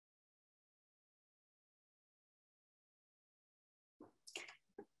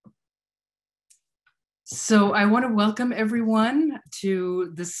So I want to welcome everyone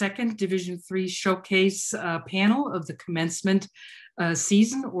to the second Division III Showcase panel of the commencement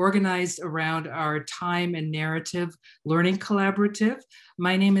season, organized around our Time and Narrative Learning Collaborative.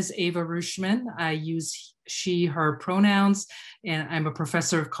 My name is Ava Rushman. I use she, her pronouns, and I'm a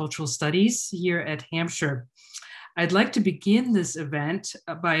professor of cultural studies here at Hampshire. I'd like to begin this event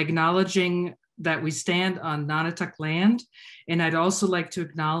by acknowledging that we stand on Nonotuck land. And I'd also like to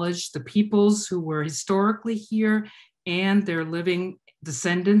acknowledge the peoples who were historically here and their living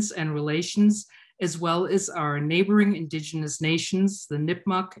descendants and relations, as well as our neighboring indigenous nations, the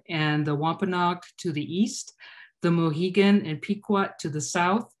Nipmuc and the Wampanoag to the east, the Mohegan and Pequot to the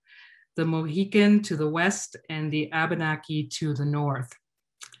south, the Mohican to the west, and the Abenaki to the north.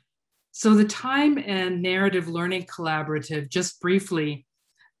 So the Time and Narrative Learning Collaborative, just briefly,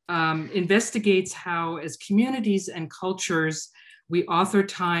 investigates how, as communities and cultures, we author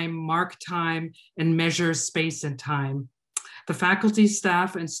time, mark time, and measure space and time. The faculty,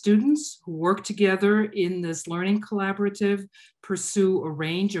 staff, and students who work together in this learning collaborative pursue a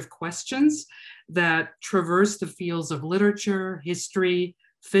range of questions that traverse the fields of literature, history,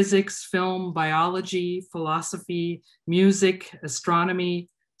 physics, film, biology, philosophy, music, astronomy,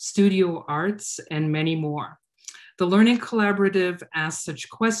 studio arts, and many more. The Learning Collaborative asks such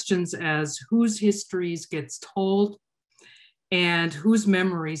questions as whose histories gets told and whose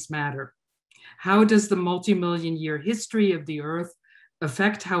memories matter. How does the multi-million year history of the Earth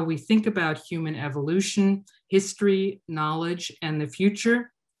affect how we think about human evolution, history, knowledge, and the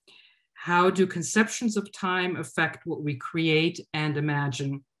future? How do conceptions of time affect what we create and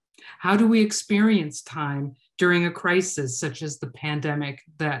imagine? How do we experience time during a crisis such as the pandemic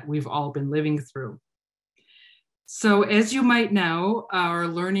that we've all been living through? So as you might know, our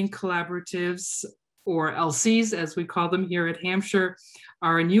learning collaboratives, or LCs as we call them here at Hampshire,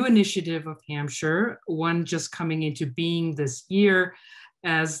 are a new initiative of Hampshire, one just coming into being this year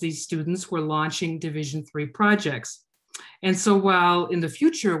as these students were launching Division III projects. And so while in the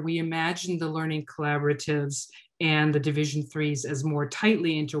future we imagine the learning collaboratives and the Division IIIs as more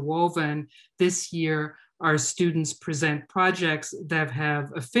tightly interwoven, this year our students present projects that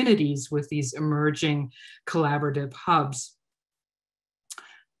have affinities with these emerging collaborative hubs.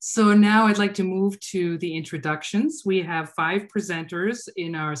 So now I'd like to move to the introductions. We have 5 presenters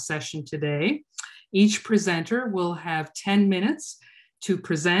in our session today. Each presenter will have 10 minutes to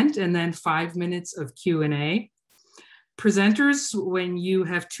present and then 5 minutes of Q&A. Presenters, when you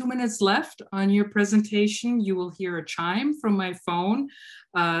have 2 minutes left on your presentation, you will hear a chime from my phone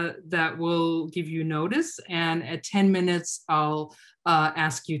that will give you notice. And at 10 minutes, I'll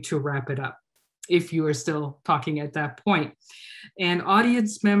ask you to wrap it up if you are still talking at that point. And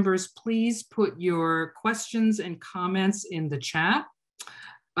audience members, please put your questions and comments in the chat.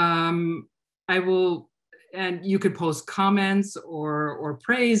 And you could post comments or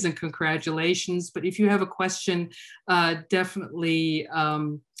praise and congratulations. But if you have a question, definitely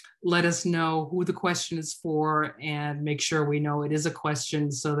let us know who the question is for and make sure we know it is a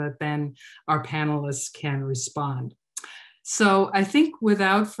question so that then our panelists can respond. So I think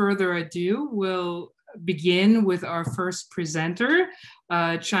without further ado, we'll begin with our first presenter,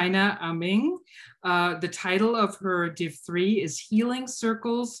 China Aming. The title of her Div 3 is Healing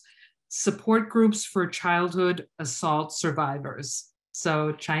Circles, Support Groups for Childhood Assault Survivors.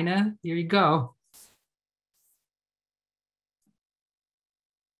 So China, here you go.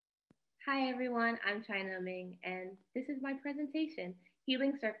 Hi everyone, I'm China Ming, and this is my presentation,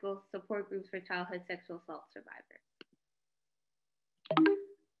 Healing Circles, Support Groups for Childhood Sexual Assault Survivors.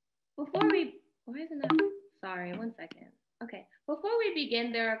 Before we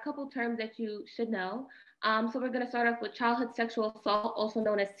begin, there are a couple terms that you should know. So we're going to start off with childhood sexual assault, also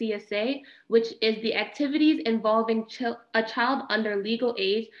known as CSA, which is the activities involving a child under legal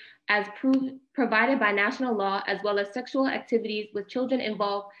age as provided by national law, as well as sexual activities with children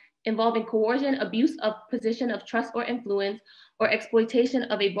involving coercion, abuse of position of trust or influence, or exploitation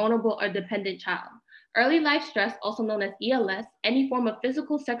of a vulnerable or dependent child. Early life stress, also known as ELS, any form of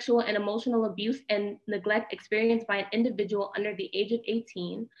physical, sexual, and emotional abuse and neglect experienced by an individual under the age of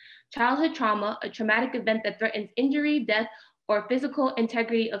 18. Childhood trauma, a traumatic event that threatens injury, death, or physical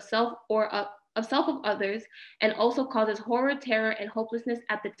integrity of self or of others, and also causes horror, terror, and hopelessness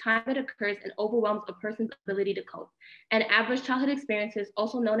at the time it occurs and overwhelms a person's ability to cope. And adverse childhood experiences,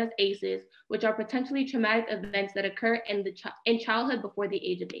 also known as ACEs, which are potentially traumatic events that occur in childhood before the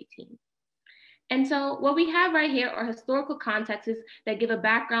age of 18. And so what we have right here are historical contexts that give a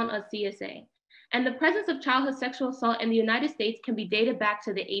background on CSA. And the presence of childhood sexual assault in the United States can be dated back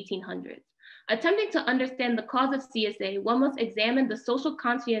to the 1800s. Attempting to understand the cause of CSA, one must examine the social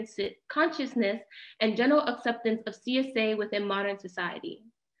consciousness and general acceptance of CSA within modern society.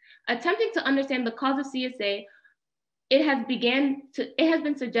 Attempting to understand the cause of CSA, it has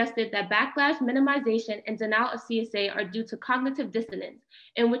been suggested that backlash, minimization, and denial of CSA are due to cognitive dissonance,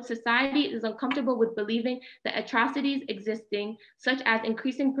 in which society is uncomfortable with believing the atrocities existing, such as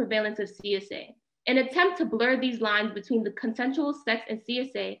increasing prevalence of CSA. In an attempt to blur these lines between the consensual sex and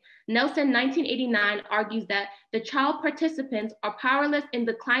CSA, Nelson 1989 argues that the child participants are powerless in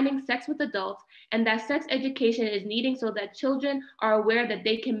declining sex with adults, and that sex education is needed so that children are aware that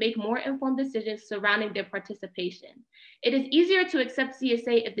they can make more informed decisions surrounding their participation. It is easier to accept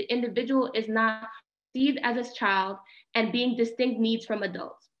CSA if the individual is not perceived as a child and being distinct needs from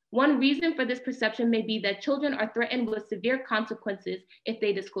adults. One reason for this perception may be that children are threatened with severe consequences if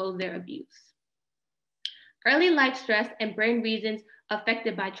they disclose their abuse. Early life stress and brain regions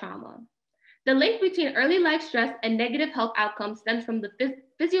affected by trauma. The link between early life stress and negative health outcomes stems from the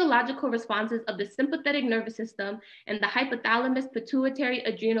physiological responses of the sympathetic nervous system and the hypothalamus pituitary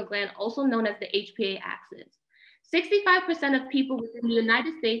adrenal gland, also known as the HPA axis. 65% of people within the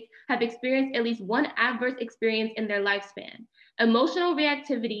United States have experienced at least one adverse experience in their lifespan. Emotional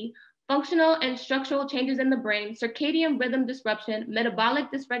reactivity, functional and structural changes in the brain, circadian rhythm disruption, metabolic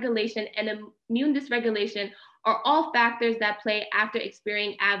dysregulation, and immune dysregulation are all factors that play after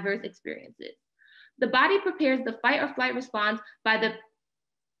experiencing adverse experiences. The body prepares the fight or flight response by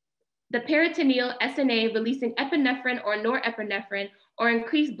the peritoneal SNA releasing epinephrine or norepinephrine or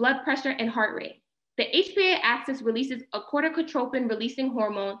increased blood pressure and heart rate. The HPA axis releases a corticotropin releasing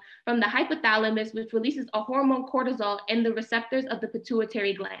hormone from the hypothalamus, which releases a hormone cortisol in the receptors of the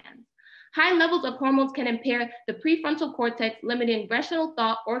pituitary gland. High levels of hormones can impair the prefrontal cortex, limiting rational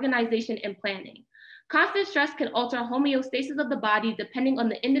thought, organization, and planning. Constant stress can alter homeostasis of the body depending on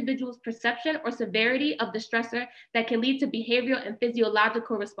the individual's perception or severity of the stressor that can lead to behavioral and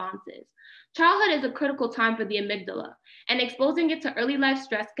physiological responses. Childhood is a critical time for the amygdala, and exposing it to early life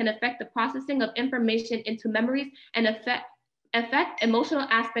stress can affect the processing of information into memories and affect emotional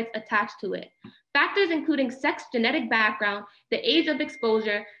aspects attached to it. Factors including sex, genetic background, the age of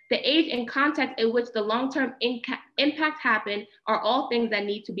exposure, the age and context in which the long-term impact happened are all things that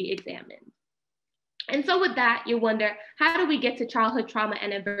need to be examined. And so with that, you wonder, how do we get to childhood trauma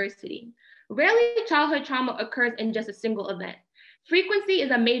and adversity? Rarely childhood trauma occurs in just a single event. Frequency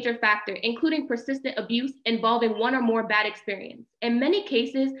is a major factor, including persistent abuse involving one or more bad experiences. In many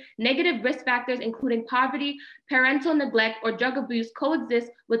cases, negative risk factors, including poverty, parental neglect, or drug abuse,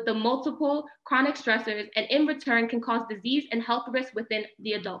 coexist with the multiple chronic stressors, and in return can cause disease and health risks within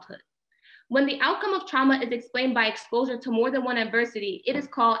the adulthood. When the outcome of trauma is explained by exposure to more than one adversity, it is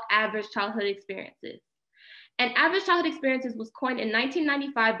called average childhood experiences. And average childhood experiences was coined in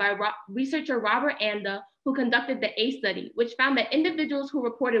 1995 by researcher Robert Anda, who conducted the ACE study, which found that individuals who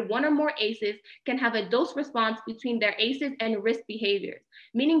reported one or more ACEs can have a dose response between their ACEs and risk behaviors,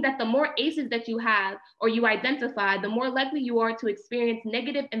 meaning that the more ACEs that you have or you identify, the more likely you are to experience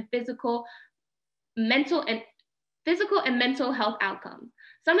negative and physical, mental and mental health outcomes.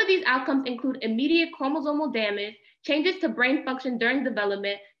 Some of these outcomes include immediate chromosomal damage, changes to brain function during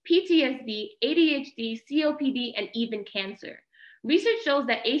development, PTSD, ADHD, COPD, and even cancer. Research shows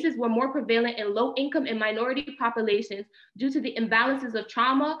that ACEs were more prevalent in low-income and minority populations due to the imbalances of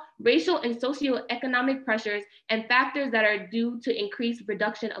trauma, racial and socioeconomic pressures, and factors that are due to increased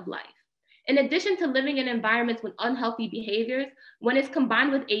reduction of life. In addition to living in environments with unhealthy behaviors, when it's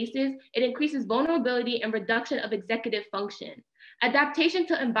combined with ACEs, it increases vulnerability and reduction of executive function. Adaptation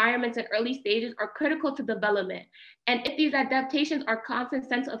to environments in early stages are critical to development. And if these adaptations are constant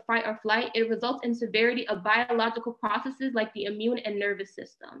sense of fight or flight, it results in severity of biological processes like the immune and nervous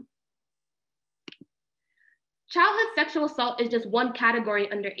system. Childhood sexual assault is just one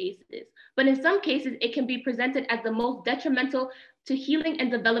category under ACEs, but in some cases, it can be presented as the most detrimental to healing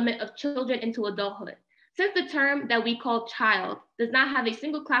and development of children into adulthood. Since the term that we call child does not have a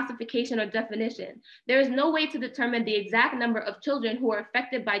single classification or definition, there is no way to determine the exact number of children who are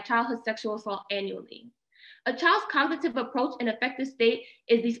affected by childhood sexual assault annually. A child's cognitive approach and affective state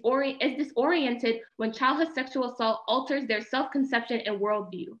is disoriented when childhood sexual assault alters their self-conception and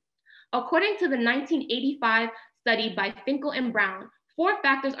worldview. According to the 1985 study by Finkel and Brown, 4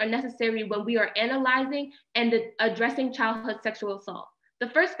 factors are necessary when we are analyzing and addressing childhood sexual assault. The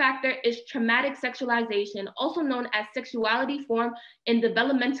first factor is traumatic sexualization, also known as sexuality formed in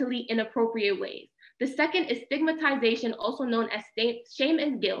developmentally inappropriate ways. The second is stigmatization, also known as shame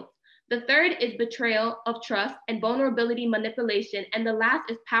and guilt. The third is betrayal of trust and vulnerability manipulation. And the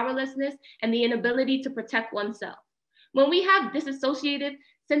last is powerlessness and the inability to protect oneself. When we have disassociative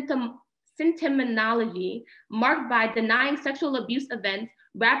symptomology marked by denying sexual abuse events,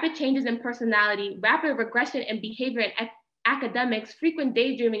 rapid changes in personality, rapid regression in behavior and academics, frequent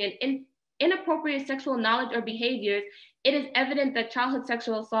daydreaming, and inappropriate sexual knowledge or behaviors, it is evident that childhood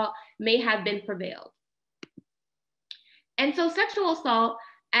sexual assault may have been prevailed. And so sexual assault,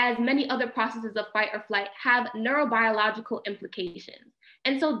 as many other processes of fight or flight, have neurobiological implications.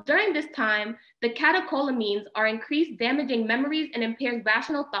 And so during this time, the catecholamines are increased, damaging memories and impairs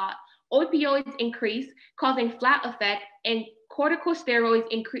rational thought. Opioids increase, causing flat effect, and corticosteroids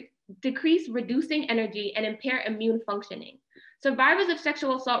decrease, reducing energy and impair immune functioning. Survivors of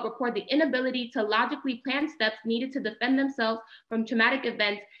sexual assault report the inability to logically plan steps needed to defend themselves from traumatic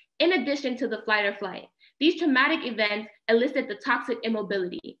events, in addition to the flight or flight. These traumatic events elicit the toxic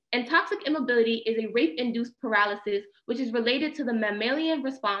immobility. And toxic immobility is a rape-induced paralysis, which is related to the mammalian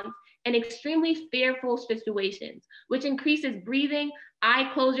response in extremely fearful situations, which increases breathing,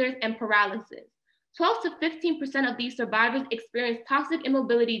 eye closures, and paralysis. 12 to 15% of these survivors experience toxic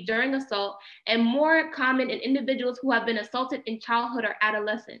immobility during assault, and more common in individuals who have been assaulted in childhood or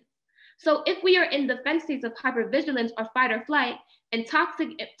adolescence. So if we are in defense states of hypervigilance or fight or flight, and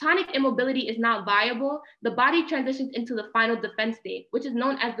tonic immobility is not viable, the body transitions into the final defense state, which is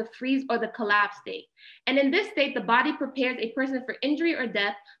known as the freeze or the collapse state. And in this state, the body prepares a person for injury or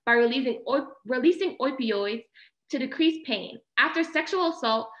death by releasing opioids to decrease pain. After sexual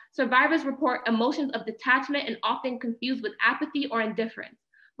assault, survivors report emotions of detachment and often confused with apathy or indifference.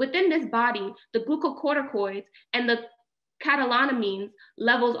 Within this body, the glucocorticoids and the catecholamines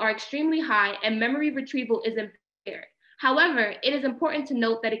levels are extremely high and memory retrieval is impaired. However, it is important to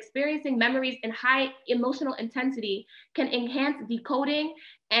note that experiencing memories in high emotional intensity can enhance decoding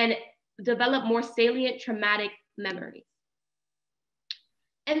and develop more salient traumatic memories.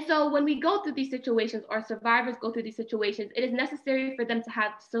 And so when we go through these situations, or survivors go through these situations, it is necessary for them to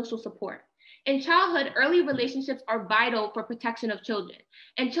have social support. In childhood, early relationships are vital for protection of children.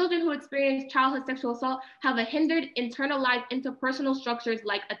 And children who experience childhood sexual assault have a hindered internalized interpersonal structures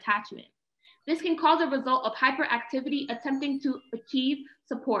like attachment. This can cause a result of hyperactivity attempting to achieve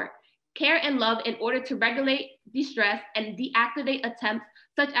support, care, and love in order to regulate distress and deactivate attempts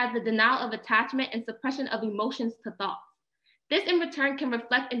such as the denial of attachment and suppression of emotions to thoughts. This in return can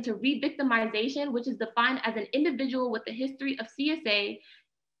reflect into re-victimization, which is defined as an individual with a history of CSA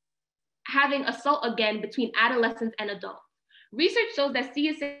having assault again between adolescents and adults. Research shows that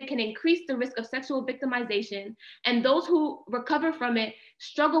CSA can increase the risk of sexual victimization, and those who recover from it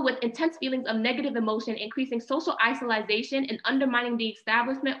struggle with intense feelings of negative emotion, increasing social isolation and undermining the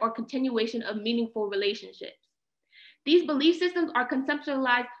establishment or continuation of meaningful relationships. These belief systems are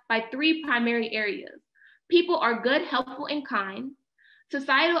conceptualized by three primary areas. People are good, helpful, and kind.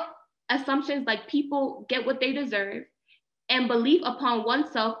 Societal assumptions like people get what they deserve, and belief upon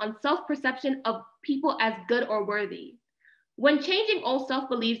oneself on self-perception of people as good or worthy. When changing old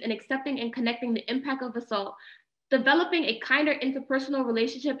self-beliefs and accepting and connecting the impact of assault, developing a kinder interpersonal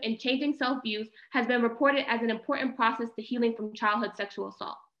relationship and changing self-views has been reported as an important process to healing from childhood sexual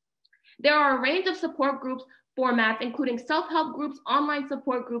assault. There are a range of support groups formats, including self-help groups, online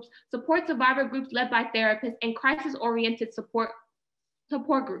support groups, support survivor groups led by therapists, and crisis-oriented support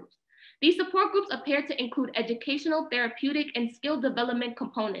groups. These support groups appear to include educational, therapeutic, and skill development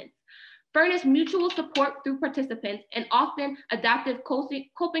components, furnish mutual support through participants, and often adaptive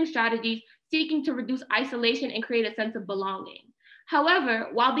coping strategies seeking to reduce isolation and create a sense of belonging. However,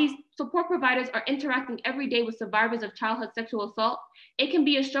 while these support providers are interacting every day with survivors of childhood sexual assault, it can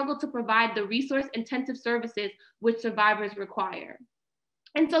be a struggle to provide the resource-intensive services which survivors require.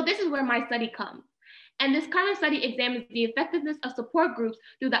 And so this is where my study comes. And this current study examines the effectiveness of support groups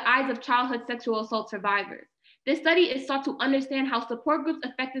through the eyes of childhood sexual assault survivors. This study is sought to understand how support groups'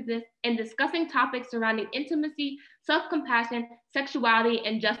 effectiveness in discussing topics surrounding intimacy, self-compassion, sexuality,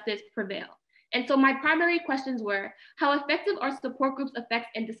 and justice prevail. And so my primary questions were, how effective are support groups' effects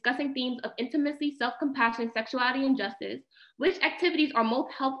in discussing themes of intimacy, self-compassion, sexuality, and justice? Which activities are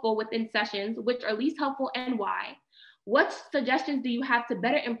most helpful within sessions? Which are least helpful and why? What suggestions do you have to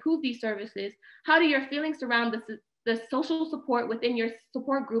better improve these services? How do your feelings around the social support within your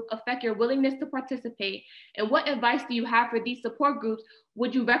support group affect your willingness to participate? And what advice do you have for these support groups?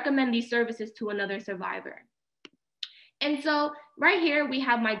 Would you recommend these services to another survivor? And so right here, we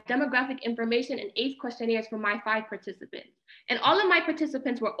have my demographic information and age questionnaires for my 5 participants. And all of my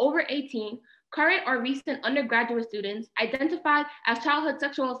participants were over 18, current or recent undergraduate students, identified as childhood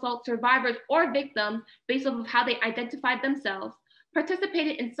sexual assault survivors or victims based off of how they identified themselves,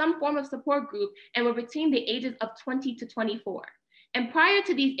 participated in some form of support group, and were between the ages of 20 to 24. And prior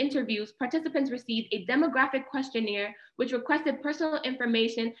to these interviews, participants received a demographic questionnaire which requested personal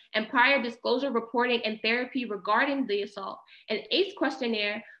information and prior disclosure reporting and therapy regarding the assault, an ACE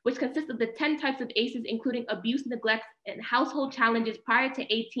questionnaire which consists of the 10 types of ACEs including abuse, neglect, and household challenges prior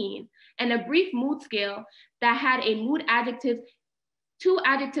to 18, and a brief mood scale that had a mood adjective, 2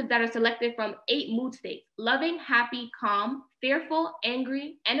 adjectives that are selected from 8 mood states: loving, happy, calm, fearful,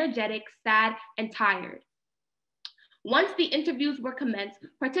 angry, energetic, sad, and tired. Once the interviews were commenced,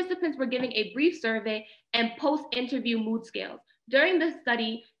 participants were given a brief survey and post-interview mood scales. During the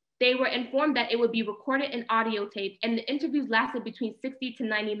study, they were informed that it would be recorded and audio taped, and the interviews lasted between 60 to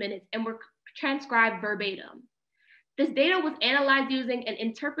 90 minutes and were transcribed verbatim. This data was analyzed using an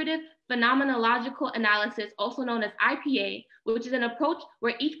interpretive phenomenological analysis, also known as IPA, which is an approach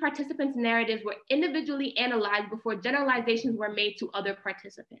where each participant's narratives were individually analyzed before generalizations were made to other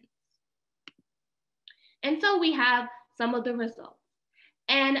participants. And so we have some of the results.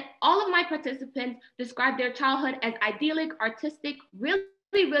 And all of my participants described their childhood as idyllic, artistic,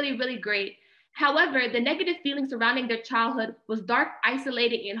 really great. However, the negative feelings surrounding their childhood was dark,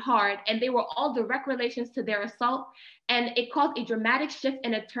 isolating, and hard, and they were all direct relations to their assault, and it caused a dramatic shift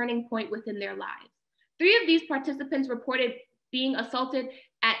and a turning point within their lives. 3 of these participants reported being assaulted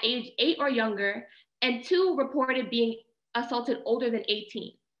at age 8 or younger, and 2 reported being assaulted older than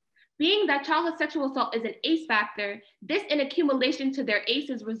 18. Being that childhood sexual assault is an ACE factor, this in accumulation to their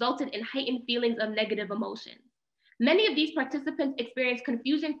ACEs resulted in heightened feelings of negative emotions. Many of these participants experienced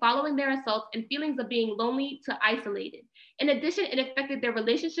confusion following their assaults and feelings of being lonely to isolated. In addition, it affected their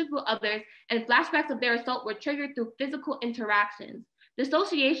relationships with others, and flashbacks of their assault were triggered through physical interactions.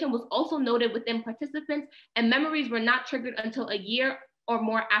 Dissociation was also noted within participants, and memories were not triggered until a year or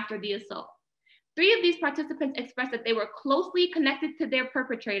more after the assault. 3 of these participants expressed that they were closely connected to their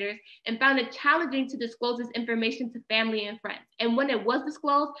perpetrators and found it challenging to disclose this information to family and friends. And when it was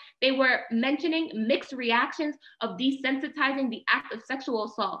disclosed, they were mentioning mixed reactions of desensitizing the act of sexual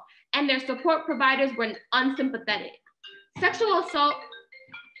assault, and their support providers were unsympathetic. Sexual assault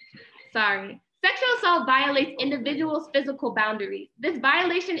violates individuals' physical boundaries. This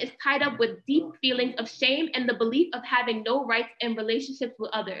violation is tied up with deep feelings of shame and the belief of having no rights in relationships with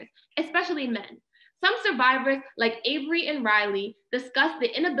others, especially men. Some survivors, like Avery and Riley, discussed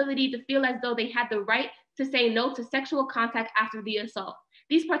the inability to feel as though they had the right to say no to sexual contact after the assault.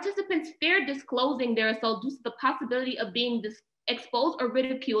 These participants feared disclosing their assault due to the possibility of being exposed or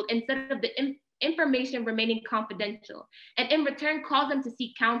ridiculed instead of the information remaining confidential, and in return caused them to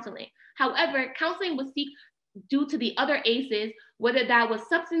seek counseling. However, counseling was sought due to the other ACEs, whether that was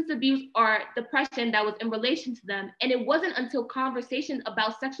substance abuse or depression that was in relation to them. And it wasn't until conversations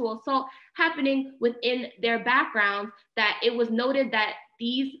about sexual assault happening within their backgrounds that it was noted that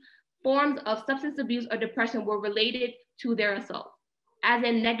these forms of substance abuse or depression were related to their assault, as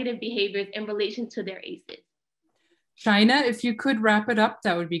in negative behaviors in relation to their ACEs. China, if you could wrap it up,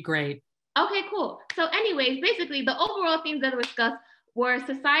 that would be great. Okay, cool. So anyways, basically the overall themes that were discussed were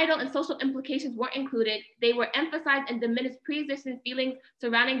societal and social implications weren't included. They were emphasized and diminished pre-existing feelings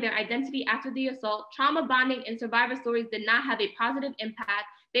surrounding their identity after the assault. Trauma bonding and survivor stories did not have a positive impact.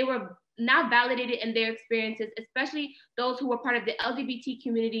 They were not validated in their experiences, especially those who were part of the LGBT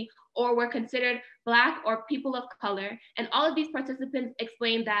community or were considered Black or people of color. And all of these participants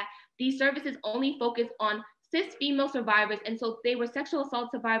explained that these services only focus on cis female survivors, and so they were sexual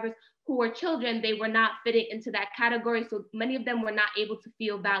assault survivors who were children. They were not fitting into that category, so many of them were not able to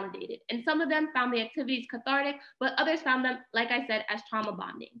feel validated. And some of them found the activities cathartic, but others found them, like I said, as trauma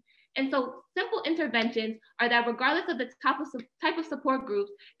bonding. And so simple interventions are that regardless of the type of support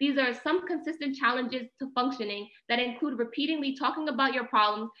groups, these are some consistent challenges to functioning that include repeatedly talking about your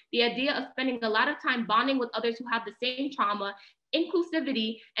problems, the idea of spending a lot of time bonding with others who have the same trauma.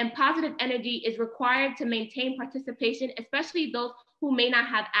 Inclusivity and positive energy is required to maintain participation, especially those who may not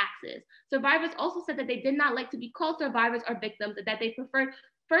have access. Survivors also said that they did not like to be called survivors or victims, that they preferred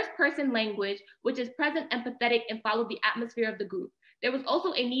first-person language, which is present, empathetic, and followed the atmosphere of the group. There was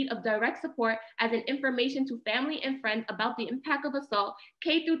also a need of direct support as an information to family and friends about the impact of assault,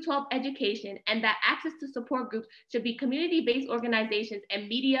 K-12 education, and that access to support groups should be community-based organizations and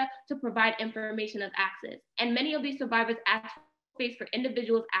media to provide information of access. And many of these survivors asked space for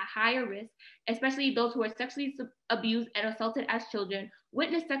individuals at higher risk, especially those who are sexually abused and assaulted as children,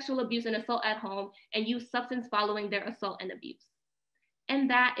 witnessed sexual abuse and assault at home, and used substance following their assault and abuse. And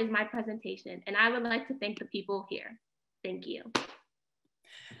that is my presentation. And I would like to thank the people here. Thank you.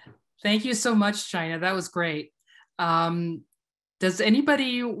 Thank you so much, China. That was great. Does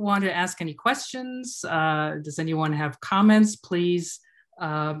anybody want to ask any questions? Does anyone have comments? Please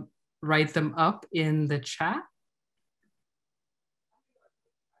write them up in the chat.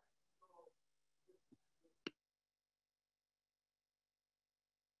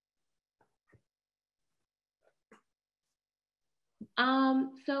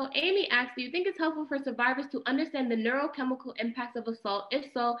 So Amy asks, do you think it's helpful for survivors to understand the neurochemical impacts of assault?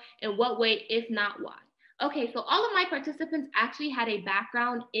 If so, in what way? If not, why? Okay, so all of my participants actually had a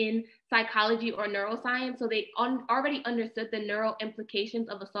background in psychology or neuroscience, so they already understood the neural implications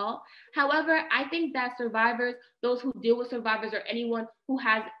of assault. However, I think that survivors, those who deal with survivors, or anyone who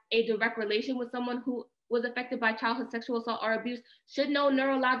has a direct relation with someone who was affected by childhood sexual assault or abuse, should know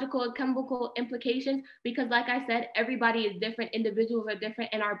neurological and chemical implications, because like I said, everybody is different, individuals are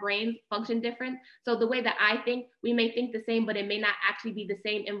different, and our brains function different. So the way that I think, we may think the same, but it may not actually be the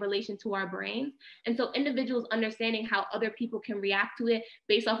same in relation to our brains. And so individuals understanding how other people can react to it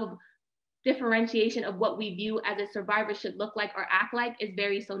based off of differentiation of what we view as a survivor should look like or act like is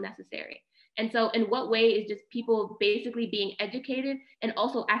very so necessary. And so in what way is just people basically being educated and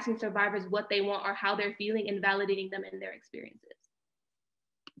also asking survivors what they want or how they're feeling and validating them in their experiences.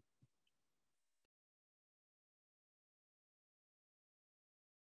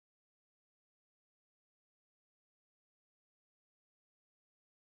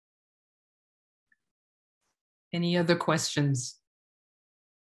 Any other questions?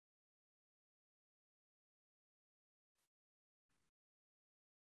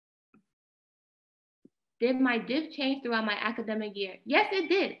 Did my div change throughout my academic year? Yes, it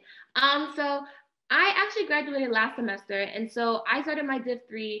did. So I actually graduated last semester, and so I started my Div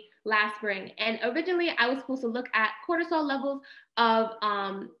 3 last spring. And originally, I was supposed to look at cortisol levels of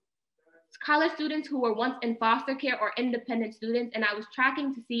college students who were once in foster care or independent students, and I was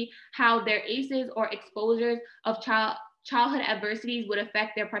tracking to see how their ACEs or exposures of childhood adversities would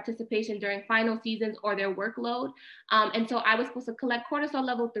affect their participation during final seasons or their workload. And so I was supposed to collect cortisol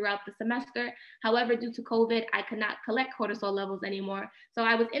levels throughout the semester. However, due to COVID, I could not collect cortisol levels anymore. So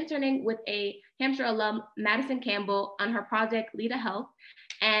I was interning with a Hampshire alum, Madison Campbell, on her project, Leda Health.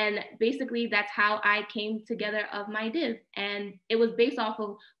 And basically that's how I came together of my div. And it was based off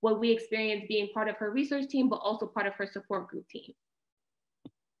of what we experienced being part of her research team, but also part of her support group team.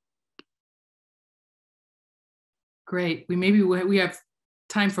 Great. We have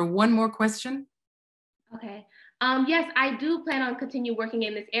time for one more question. Okay. Yes, I do plan on continue working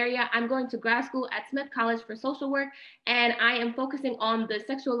in this area. I'm going to grad school at Smith College for social work, and I am focusing on the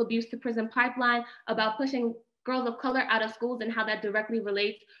sexual abuse to prison pipeline, about pushing girls of color out of schools and how that directly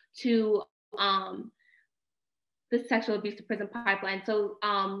relates to the sexual abuse to prison pipeline. So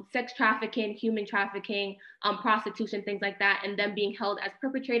sex trafficking, human trafficking, prostitution, things like that, and them being held as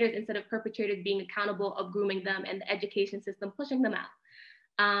perpetrators instead of perpetrators being accountable of grooming them and the education system pushing them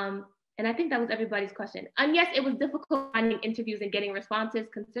out. And I think that was everybody's question. And yes, it was difficult finding interviews and getting responses,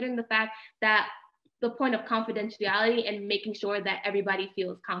 considering the fact that the point of confidentiality and making sure that everybody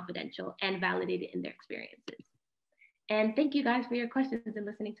feels confidential and validated in their experiences. And thank you guys for your questions and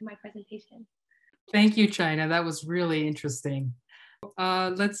listening to my presentation. Thank you, China. That was really interesting.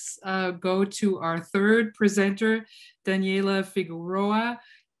 Let's go to our third presenter, Daniela Figueroa.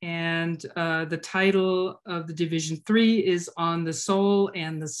 And the title of the Division 3 is On the Soul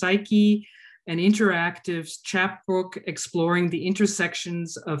and the Psyche, an interactive chapbook exploring the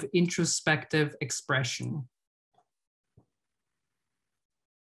intersections of introspective expression.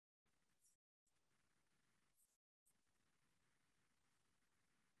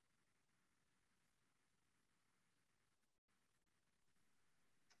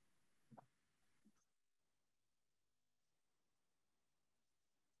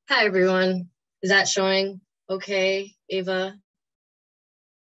 Hi, everyone. Is that showing okay, Ava?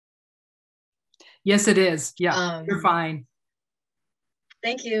 Yes, it is. Yeah, you're fine.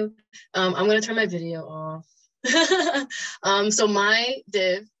 Thank you. I'm going to turn my video off. So my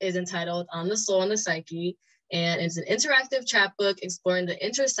div is entitled On the Soul and the Psyche, and it's an interactive chapbook exploring the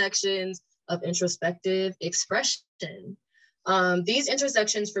intersections of introspective expression. These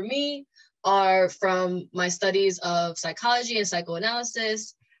intersections for me are from my studies of psychology and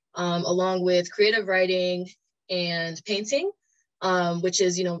psychoanalysis, along with creative writing and painting, which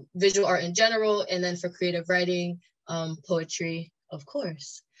is, visual art in general. And then for creative writing, poetry, of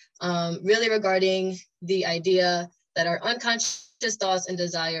course. Really regarding the idea that our unconscious thoughts and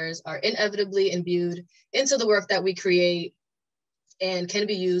desires are inevitably imbued into the work that we create and can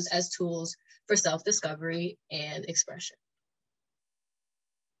be used as tools for self-discovery and expression.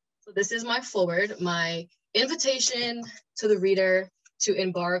 So this is my foreword, my invitation to the reader to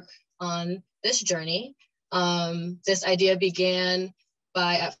embark on this journey. This idea began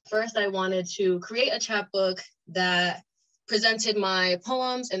by, at first I wanted to create a chapbook that presented my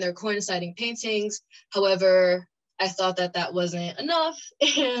poems and their coinciding paintings. However, I thought that that wasn't enough,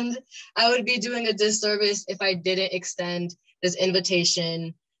 and I would be doing a disservice if I didn't extend this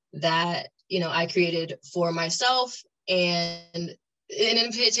invitation that I created for myself and an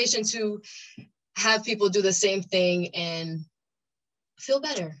invitation to have people do the same thing and feel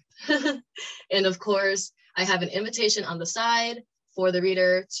better. And of course, I have an invitation on the side for the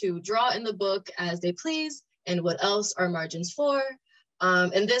reader to draw in the book as they please, and what else are margins for.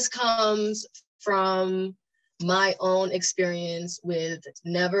 And this comes from my own experience with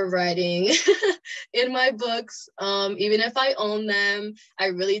never writing in my books. Even if I own them, I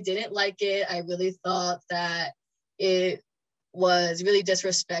really didn't like it. I really thought that it was really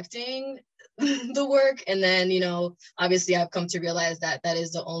disrespecting the work. And then, you know, obviously I've come to realize that that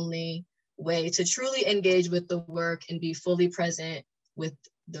is the only way to truly engage with the work and be fully present with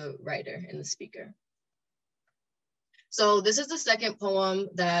the writer and the speaker. So this is the second poem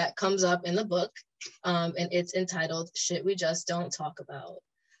that comes up in the book, and it's entitled Shit We Just Don't Talk About.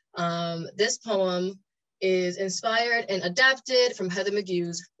 This poem is inspired and adapted from Heather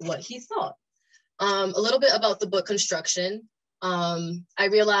McHugh's What He Thought. A little bit about the book construction. I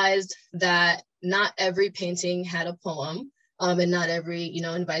realized that not every painting had a poem, and not every, you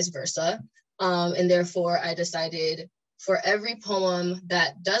know, and vice versa. And therefore I decided for every poem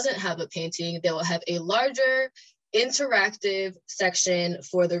that doesn't have a painting, they will have a larger interactive section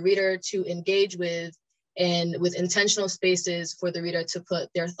for the reader to engage with, and with intentional spaces for the reader to put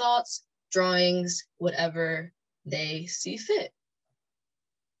their thoughts, drawings, whatever they see fit.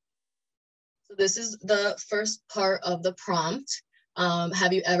 So this is the first part of the prompt.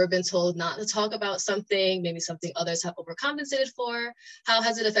 Have you ever been told not to talk about something, maybe something others have overcompensated for? How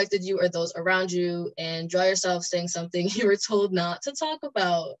has it affected you or those around you? And draw yourself saying something you were told not to talk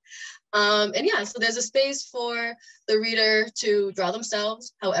about. And yeah, so there's a space for the reader to draw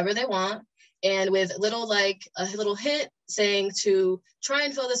themselves however they want, and with little, like a little hint saying to try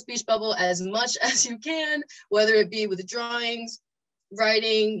and fill the speech bubble as much as you can, whether it be with drawings,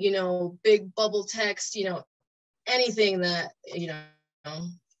 writing, you know, big bubble text, you know, anything that, you know,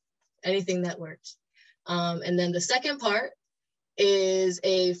 anything that works. And then the second part is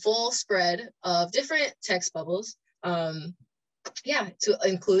a full spread of different text bubbles. Yeah, to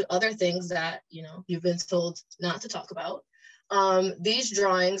include other things that, you know, you've been told not to talk about. These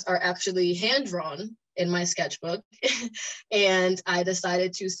drawings are actually hand drawn in my sketchbook, and I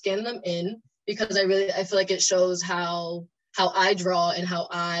decided to scan them in because I feel like it shows how I draw and how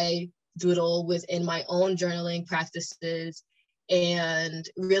I doodle within my own journaling practices, and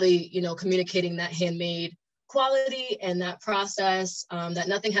really, you know, communicating that handmade quality and that process, that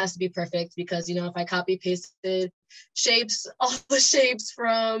nothing has to be perfect, because, you know, if I copy pasted shapes, all the shapes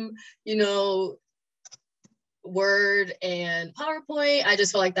from, you know, Word and PowerPoint, I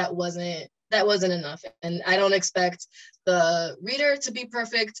just felt like that wasn't enough. And I don't expect the reader to be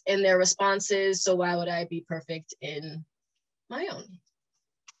perfect in their responses, so why would I be perfect in my own?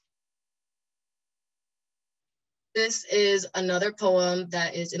 This is another poem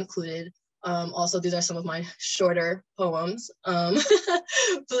that is included. Also, these are some of my shorter poems,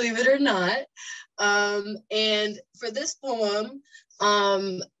 believe it or not. And for this poem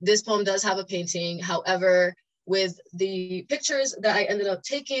does have a painting. However, with the pictures that I ended up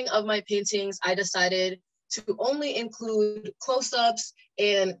taking of my paintings, I decided to only include close-ups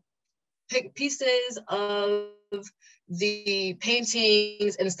and pieces of the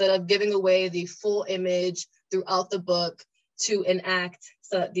paintings instead of giving away the full image throughout the book to enact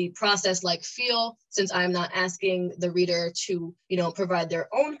the process-like feel, since I'm not asking the reader to, you know, provide their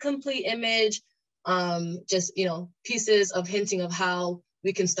own complete image, just, you know, pieces of hinting of how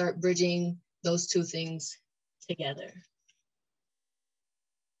we can start bridging those two things together.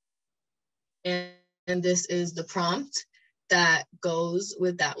 And this is the prompt that goes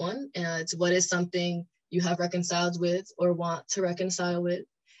with that one. It's what is something you have reconciled with or want to reconcile with,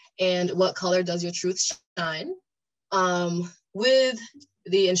 and what color does your truth shine? With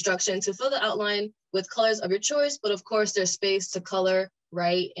the instruction to fill the outline with colors of your choice, but of course there's space to color,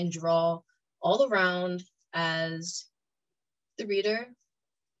 write, and draw all around as the reader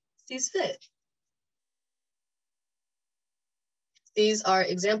sees fit. These are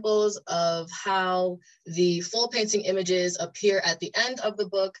examples of how the full painting images appear at the end of the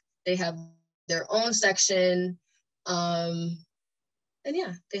book. They have their own section. And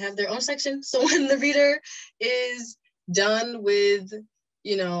yeah, they have their own section. So when the reader is done with,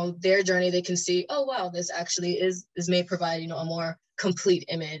 you know, their journey, they can see, oh, wow, this actually may provide, you know, a more complete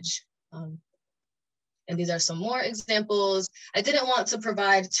image. And these are some more examples. I didn't want to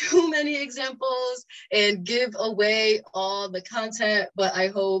provide too many examples and give away all the content, but I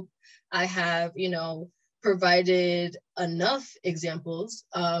hope I have, you know, provided enough examples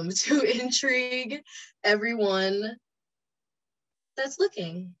to intrigue everyone that's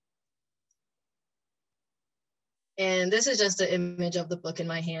looking. And this is just an image of the book in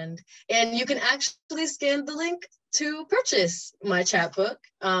my hand. And you can actually scan the link to purchase my chapbook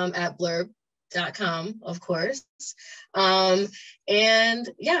at blurb.com, of course. And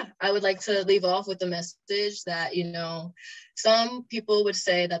yeah, I would like to leave off with the message that, you know, some people would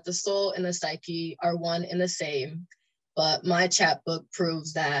say that the soul and the psyche are one and the same, but my chapbook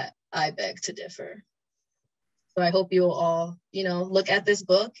proves that I beg to differ. So I hope you will all, you know, look at this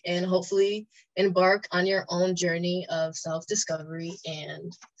book and hopefully embark on your own journey of self-discovery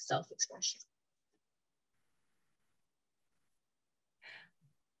and self-expression.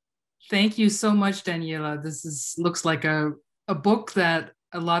 Thank you so much, Daniela. This looks like a book that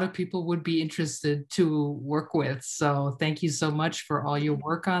a lot of people would be interested to work with. So thank you so much for all your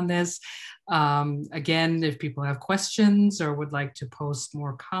work on this. Again, if people have questions or would like to post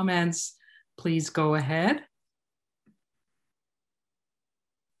more comments, please go ahead.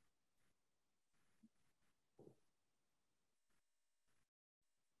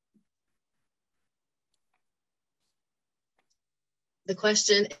 The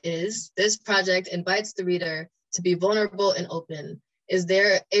question is, this project invites the reader to be vulnerable and open. Is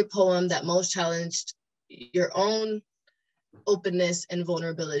there a poem that most challenged your own openness and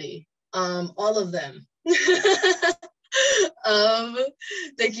vulnerability? All of them.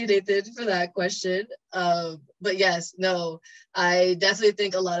 Thank you, Nathan, for that question. But yes, no, I definitely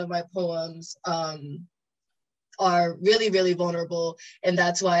think a lot of my poems are really, really vulnerable. And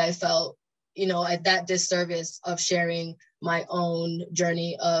that's why I felt, you know, at that disservice of sharing my own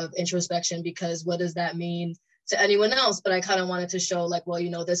journey of introspection, because what does that mean to anyone else? But I kind of wanted to show like, well,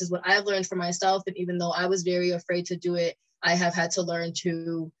 you know, this is what I've learned for myself. And even though I was very afraid to do it, I have had to learn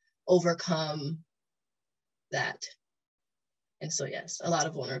to overcome that. And so, yes, a lot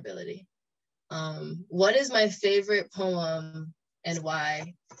of vulnerability. What is my favorite poem and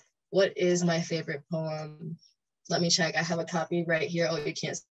why? What is my favorite poem? Let me check. I have a copy right here. Oh, you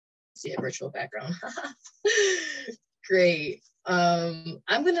can't see a virtual background. Great. I'm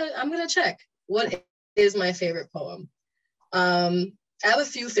gonna check. What is my favorite poem? I have a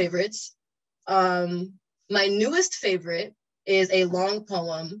few favorites. My newest favorite is a long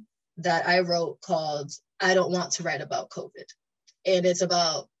poem that I wrote called I Don't Want to Write About COVID. And it's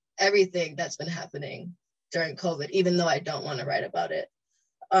about everything that's been happening during COVID, even though I don't want to write about it.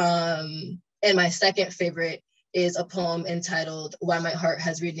 And my second favorite is a poem entitled Why My Heart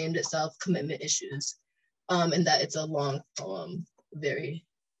Has Renamed Itself Commitment Issues. And that it's a long poem, very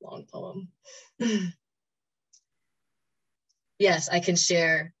long poem. Yes, I can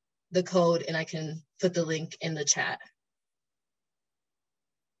share the code and I can put the link in the chat.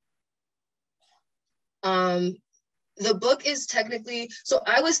 The book is technically, so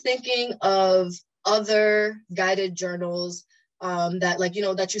I was thinking of other guided journals that like, you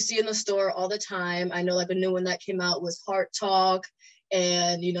know, that you see in the store all the time. I know like a new one that came out was Heart Talk,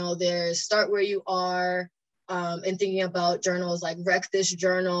 and, you know, there's Start Where You Are, and thinking about journals like Wreck This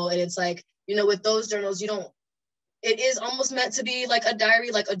Journal. And it's like, you know, with those journals, it is almost meant to be like a diary,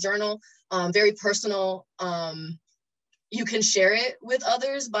 like a journal, very personal. You can share it with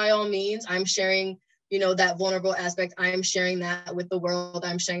others by all means. I'm sharing, you know, that vulnerable aspect. I am sharing that with the world.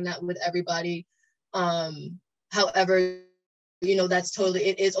 I'm sharing that with everybody. However, you know, that's totally,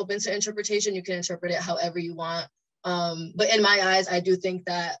 it is open to interpretation. You can interpret it however you want. But in my eyes, I do think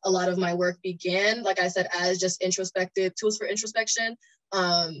that a lot of my work began, like I said, as just introspective tools for introspection.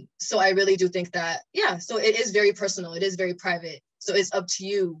 So I really do think that, yeah, so it is very personal. It is very private. So it's up to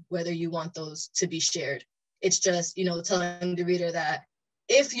you whether you want those to be shared. It's just, you know, telling the reader that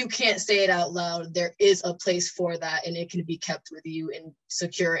if you can't say it out loud, there is a place for that, and it can be kept with you and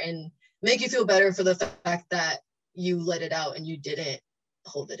secure and make you feel better for the fact that you let it out and you didn't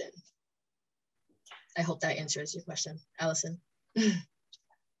hold it in. I hope that answers your question, Allison.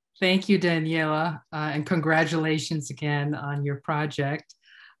 Thank you, Daniela, and congratulations again on your project.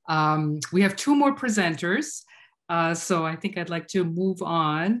 We have two more presenters, so I think I'd like to move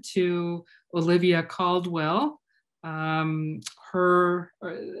on to Olivia Caldwell.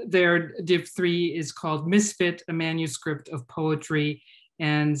 Their Div 3 is called Misfit, a manuscript of poetry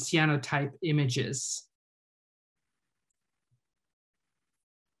and cyanotype images.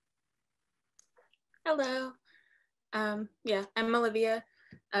 Hello. Yeah, I'm Olivia.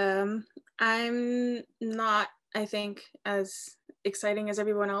 I'm not, I think, as exciting as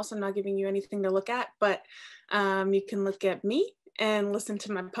everyone else. I'm not giving you anything to look at, but you can look at me and listen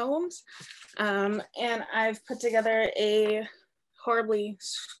to my poems. And I've put together a horribly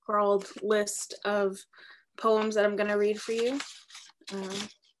scrawled list of poems that I'm gonna read for you.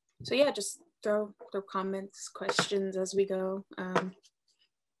 So yeah, just throw comments, questions as we go.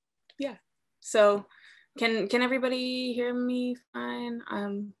 Yeah, so Can everybody hear me fine?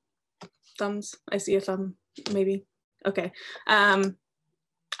 Thumbs, I see a thumb, maybe. Okay. All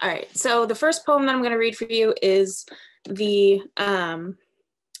right, so the first poem that I'm gonna read for you is the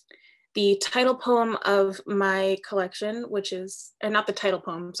title poem of my collection, which is, and not the title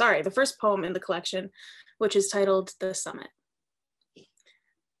poem, sorry, the first poem in the collection, which is titled The Summit.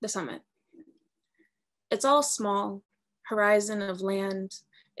 The Summit. It's all small, horizon of land,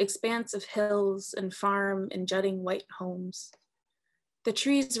 expanse of hills and farm and jutting white homes. The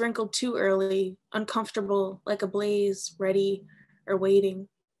trees wrinkled too early, uncomfortable, like a blaze, ready or waiting.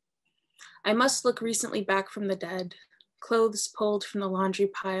 I must look recently back from the dead, clothes pulled from the laundry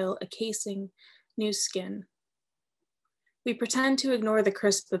pile, a casing, new skin. We pretend to ignore the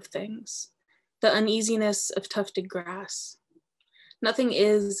crisp of things, the uneasiness of tufted grass. Nothing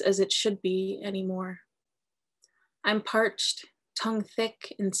is as it should be anymore. I'm parched, tongue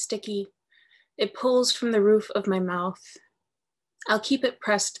thick and sticky. It pulls from the roof of my mouth. I'll keep it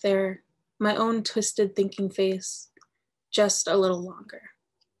pressed there, my own twisted thinking face, just a little longer.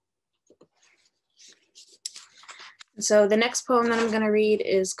 So the next poem that I'm going to read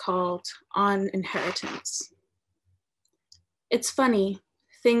is called On Inheritance. It's funny,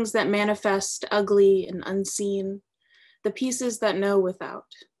 things that manifest ugly and unseen, the pieces that know without.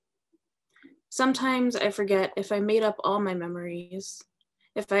 Sometimes I forget if I made up all my memories,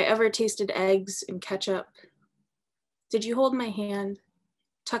 if I ever tasted eggs and ketchup. Did you hold my hand,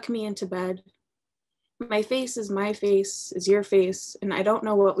 tuck me into bed? My face is your face, and I don't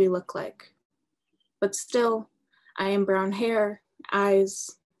know what we look like. But still, I am brown hair,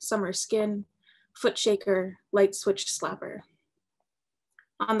 eyes, summer skin, foot shaker, light switch slapper.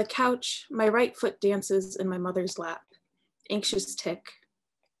 On the couch, my right foot dances in my mother's lap, anxious tick.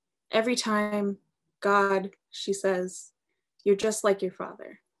 Every time, God, she says, you're just like your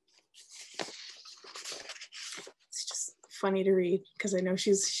father. It's just funny to read because I know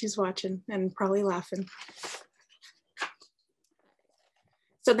she's watching and probably laughing.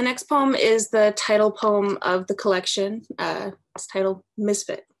 So the next poem is the title poem of the collection. It's titled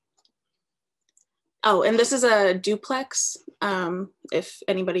Misfit. Oh, and this is a duplex. If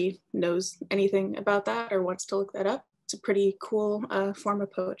anybody knows anything about that or wants to look that up, it's a pretty cool form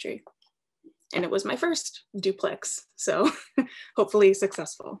of poetry. And it was my first duplex, so hopefully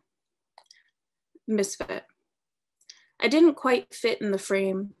successful. Misfit. I didn't quite fit in the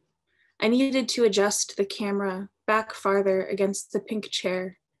frame. I needed to adjust the camera back farther against the pink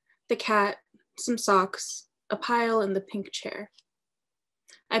chair, the cat, some socks, a pile in the pink chair.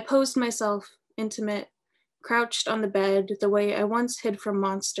 I posed myself, intimate, crouched on the bed the way I once hid from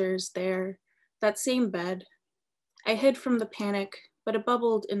monsters there, that same bed. I hid from the panic, but it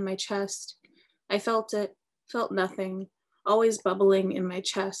bubbled in my chest. I felt it, felt nothing, always bubbling in my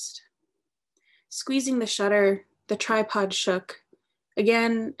chest. Squeezing the shutter, the tripod shook.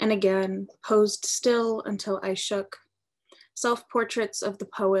 Again and again, posed still until I shook. Self-portraits of the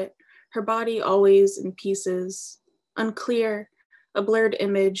poet, her body always in pieces. Unclear, a blurred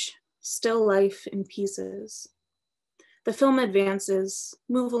image, still life in pieces. The film advances,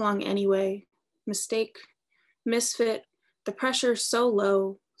 move along anyway. Mistake, misfit, the pressure so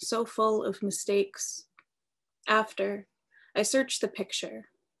low, so full of mistakes. After, I search the picture,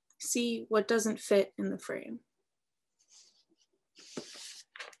 see what doesn't fit in the frame.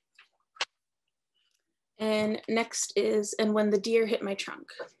 And next is, and when the deer hit my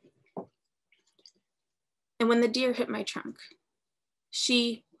trunk. And when the deer hit my trunk.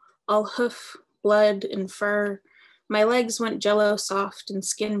 She, all hoof, blood, and fur, my legs went jello soft and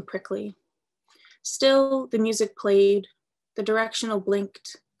skin prickly. Still, the music played, the directional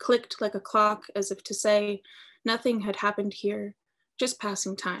blinked, clicked like a clock as if to say, nothing had happened here, just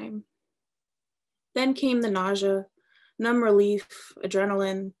passing time. Then came the nausea, numb relief,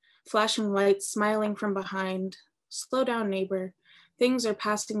 adrenaline, flashing lights smiling from behind. Slow down, neighbor. Things are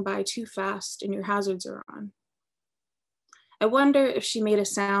passing by too fast and your hazards are on. I wonder if she made a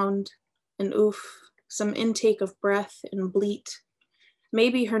sound, an oof, some intake of breath and bleat.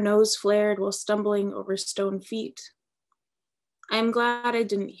 Maybe her nose flared while stumbling over stone feet. I am glad I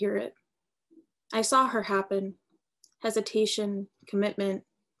didn't hear it. I saw her happen. Hesitation, commitment,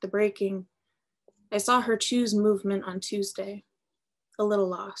 the breaking. I saw her choose movement on Tuesday. A little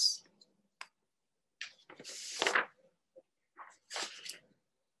loss.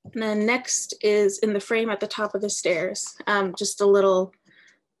 And then next is In the Frame at the Top of the Stairs. Just a little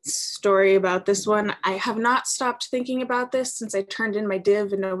story about this one. I have not stopped thinking about this since I turned in my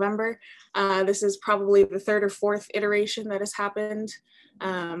div in November. This is probably the third or fourth iteration that has happened.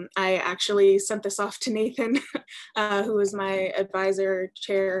 I actually sent this off to Nathan, who was my advisor,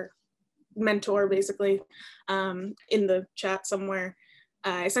 chair, mentor basically in the chat somewhere.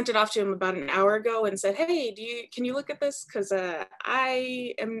 I sent it off to him about an hour ago and said, hey, can you look at this? Because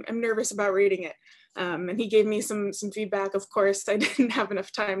I'm nervous about reading it. And he gave me some feedback. Of course, I didn't have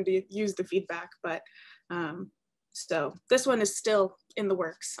enough time to use the feedback, but so this one is still in the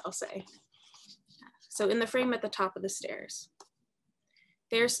works, I'll say. So in the frame at the top of the stairs,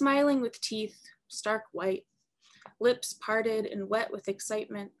 they are smiling with teeth, stark white, lips parted and wet with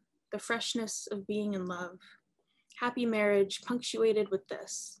excitement, the freshness of being in love. Happy marriage punctuated with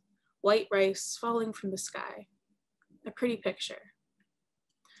this, white rice falling from the sky. A pretty picture.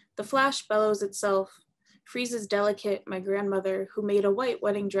 The flash bellows itself, freezes delicate my grandmother who made a white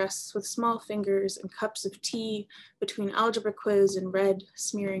wedding dress with small fingers and cups of tea between algebra quiz and red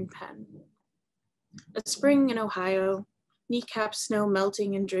smearing pen. A spring in Ohio, kneecap snow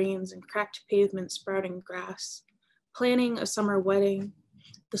melting in drains and cracked pavement sprouting grass, planning a summer wedding,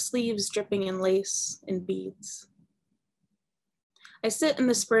 the sleeves dripping in lace and beads. I sit in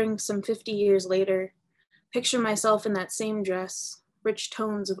the spring some 50 years later, picture myself in that same dress, rich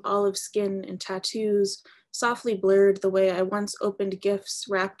tones of olive skin and tattoos, softly blurred the way I once opened gifts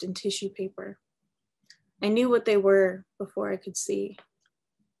wrapped in tissue paper. I knew what they were before I could see.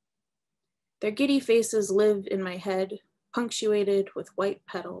 Their giddy faces live in my head, punctuated with white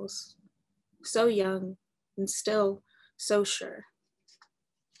petals. So young and still so sure.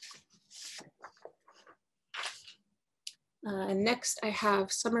 Next, I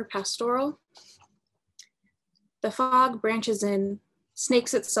have Summer Pastoral. The fog branches in,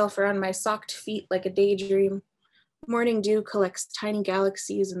 snakes itself around my socked feet like a daydream. Morning dew collects tiny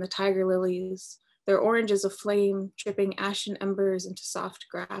galaxies in the tiger lilies, their oranges aflame, dripping ashen embers into soft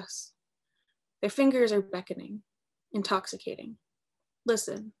grass. Their fingers are beckoning, intoxicating.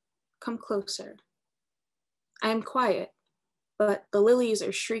 Listen, come closer. I am quiet, but the lilies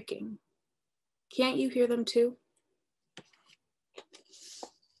are shrieking. Can't you hear them too?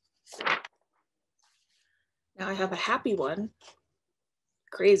 Now I have a happy one.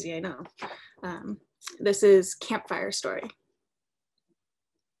 Crazy, I know. This is Campfire Story.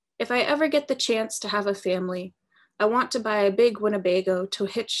 If I ever get the chance to have a family, I want to buy a big Winnebago to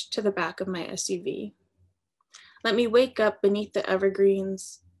hitch to the back of my SUV. Let me wake up beneath the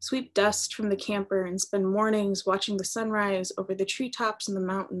evergreens, sweep dust from the camper, and spend mornings watching the sunrise over the treetops and the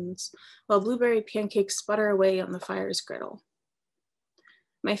mountains while blueberry pancakes sputter away on the fire's griddle.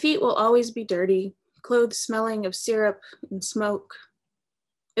 My feet will always be dirty, clothes smelling of syrup and smoke.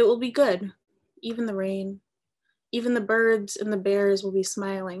 It will be good, even the rain. Even the birds and the bears will be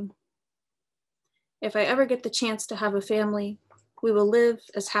smiling. If I ever get the chance to have a family, we will live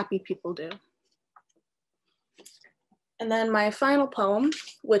as happy people do. And then my final poem,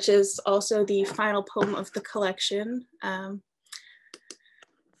 which is also the final poem of the collection,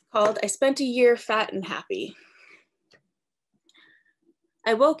 called I Spent a Year Fat and Happy.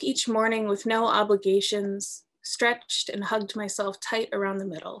 I woke each morning with no obligations, stretched and hugged myself tight around the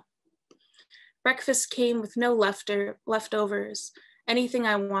middle. Breakfast came with no leftovers, anything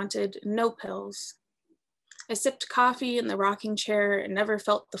I wanted, no pills. I sipped coffee in the rocking chair and never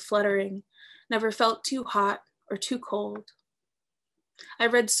felt the fluttering, never felt too hot or too cold. I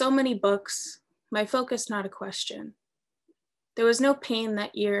read so many books, my focus not a question. There was no pain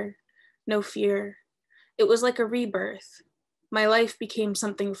that year, no fear. It was like a rebirth. My life became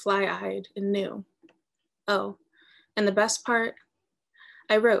something fly-eyed and new. Oh, and the best part,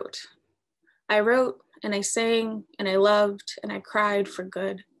 I wrote. I wrote and I sang and I loved and I cried for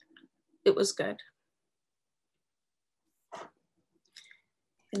good. It was good.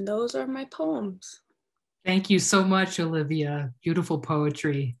 And those are my poems. Thank you so much, Olivia. Beautiful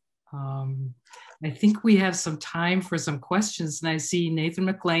poetry. I think we have some time for some questions, and I see Nathan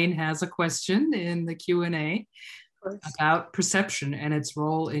McLean has a question in the Q&A about perception and its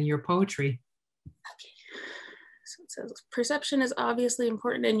role in your poetry. Okay. So it says, perception is obviously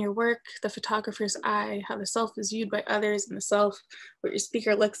important in your work, the photographer's eye, how the self is viewed by others and the self, what your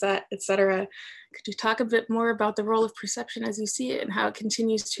speaker looks at, etc. Could you talk a bit more about the role of perception as you see it and how it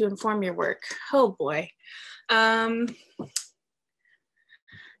continues to inform your work? Oh boy.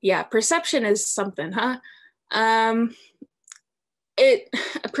 Yeah, perception is something, huh?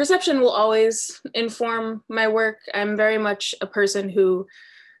 Perception will always inform my work. I'm very much a person who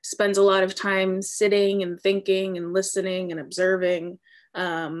spends a lot of time sitting and thinking and listening and observing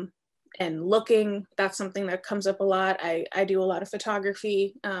and looking. That's something that comes up a lot. I do a lot of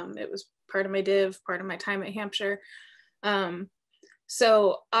photography. It was part of my div, part of my time at Hampshire.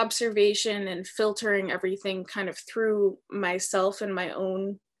 So observation and filtering everything kind of through myself and my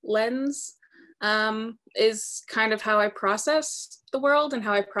own lens is kind of how I process the world and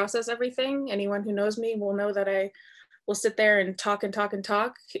how I process everything. Anyone who knows me will know that I will sit there and talk and talk and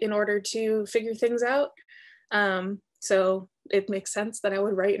talk in order to figure things out. So it makes sense that I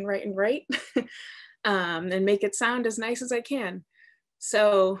would write and write and write and make it sound as nice as I can.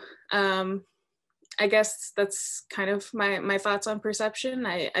 So I guess that's kind of my thoughts on perception.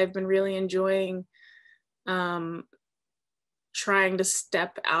 I've been really enjoying trying to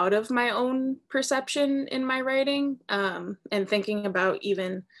step out of my own perception in my writing, and thinking about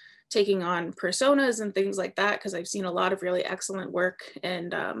even taking on personas and things like that, because I've seen a lot of really excellent work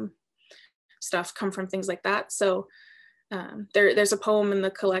and stuff come from things like that. So there's a poem in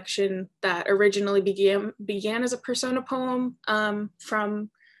the collection that originally began as a persona poem from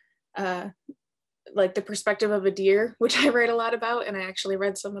like the perspective of a deer, which I write a lot about, and I actually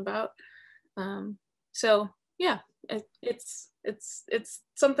read some about. So yeah, it's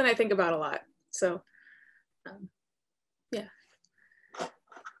something I think about a lot. So yeah,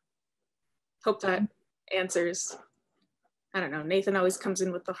 hope that answers. I don't know, Nathan always comes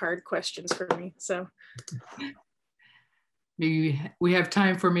in with the hard questions for me, so. Maybe we have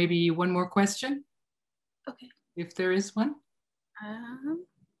time for maybe one more question. Okay. If there is one.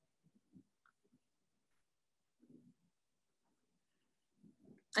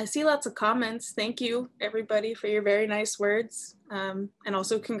 I see lots of comments. Thank you, everybody, for your very nice words. And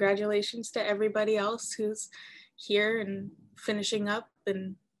also congratulations to everybody else who's here and finishing up.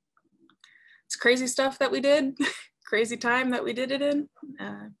 And it's crazy stuff that we did, crazy time that we did it in.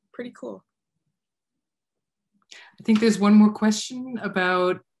 Pretty cool. I think there's one more question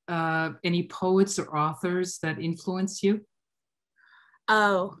about any poets or authors that influence you.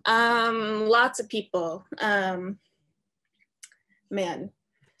 Oh, lots of people. Man,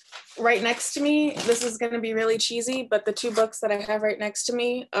 right next to me, this is going to be really cheesy, but the two books that I have right next to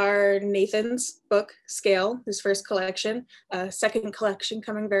me are Nathan's book, Scale, his first collection, second collection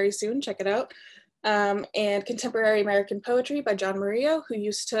coming very soon, check it out, and Contemporary American Poetry by John Murillo, who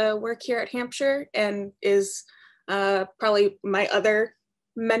used to work here at Hampshire and is probably my other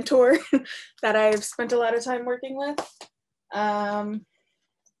mentor that I've spent a lot of time working with. Man,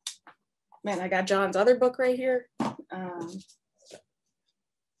 I got John's other book right here.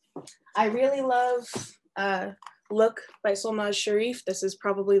 I really love Look by Solmaz Sharif. This is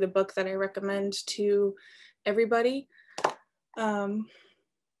probably the book that I recommend to everybody. I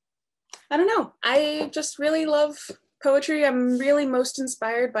don't know, I just really love poetry. I'm really most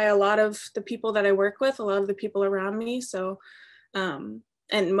inspired by a lot of the people that I work with, a lot of the people around me. So, and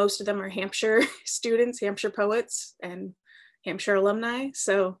most of them are Hampshire students, Hampshire poets, and Hampshire alumni.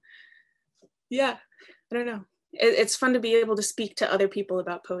 So yeah, I don't know. It's fun to be able to speak to other people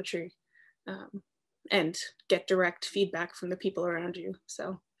about poetry and get direct feedback from the people around you.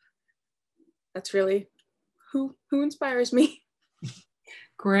 So that's really who inspires me.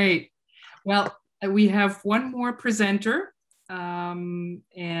 Great. Well, we have one more presenter,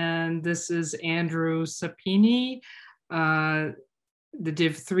 and this is Andrew Sapini. The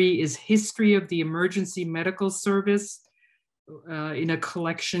Div 3 is History of the Emergency Medical Service in a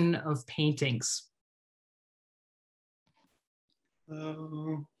collection of paintings.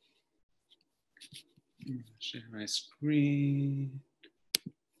 Hello. Share my screen.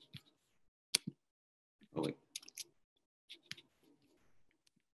 Oh, wait.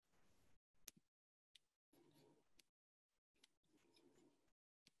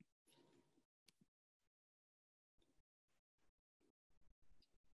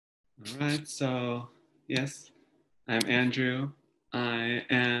 All right, so yes, I'm Andrew. I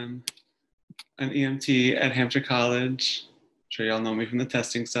am an EMT at Hampshire College. I'm sure y'all know me from the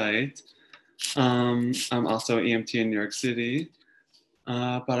testing site. I'm also an EMT in New York City,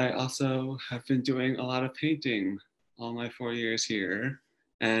 but I also have been doing a lot of painting all my 4 years here.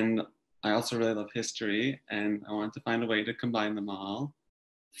 And I also really love history, and I wanted to find a way to combine them all.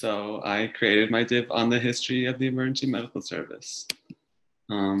 So I created my div on the history of the emergency medical service.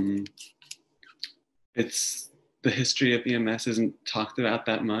 It's the history of EMS isn't talked about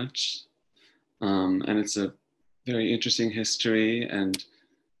that much, and it's a very interesting history, and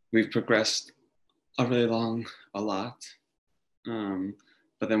we've progressed a lot,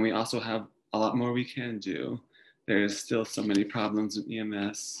 but then we also have a lot more we can do. There's still so many problems in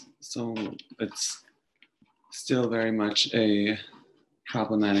EMS, so it's still very much a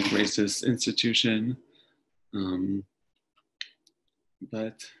problematic racist institution,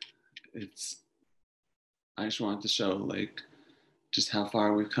 but I just wanted to show like just how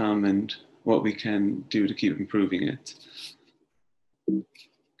far we've come and what we can do to keep improving it.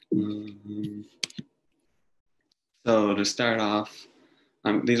 So to start off,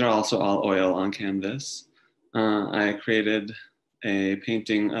 These are also all oil on canvas. I created a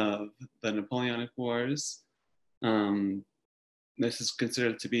painting of the Napoleonic Wars. This is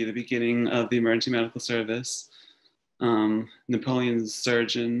considered to be the beginning of the emergency medical service. Napoleon's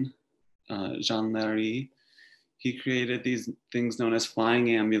surgeon, Jean Larrey, he created these things known as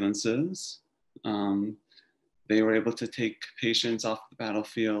flying ambulances. They were able to take patients off the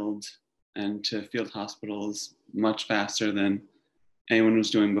battlefield and to field hospitals much faster than anyone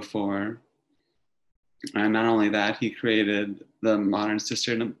was doing before. And not only that, he created the modern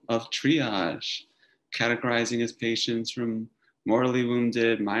system of triage, categorizing his patients from mortally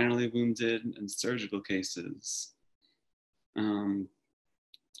wounded, minorly wounded, and surgical cases. And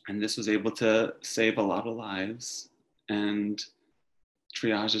this was able to save a lot of lives. And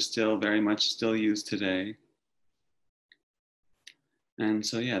triage is still very much still used today. And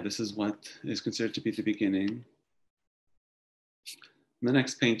so, yeah, this is what is considered to be the beginning. The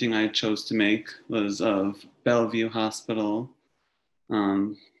next painting I chose to make was of Bellevue Hospital.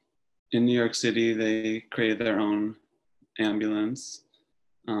 In New York City, they created their own ambulance.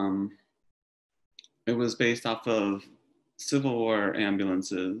 It was based off of Civil War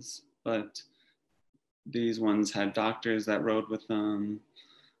ambulances, but these ones had doctors that rode with them,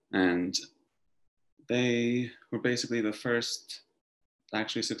 and they were basically the first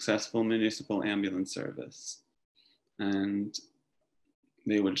actually successful municipal ambulance service. And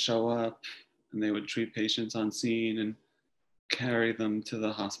they would show up and they would treat patients on scene and carry them to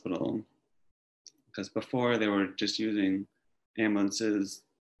the hospital. Because before they were just using ambulances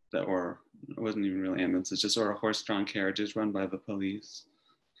that were, it wasn't even really ambulances, just sort of horse-drawn carriages run by the police.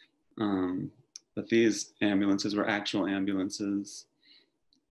 But these ambulances were actual ambulances.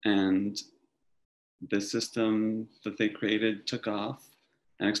 And the system that they created took off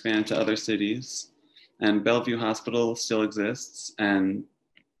and expanded to other cities. And Bellevue Hospital still exists, and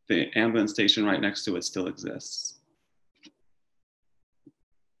the ambulance station right next to it still exists.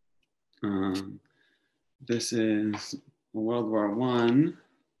 This is World War I.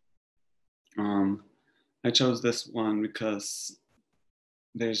 I chose this one because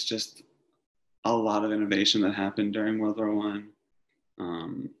there's just a lot of innovation that happened during World War I.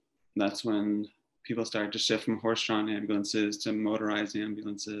 That's when people started to shift from horse-drawn ambulances to motorized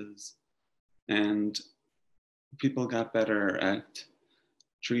ambulances, and people got better at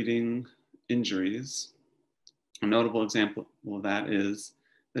treating injuries. A notable example of that is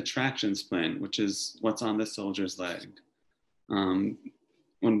the traction splint, which is what's on this soldier's leg.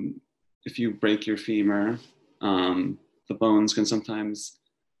 If you break your femur, the bones can sometimes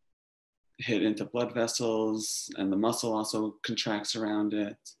hit into blood vessels, and the muscle also contracts around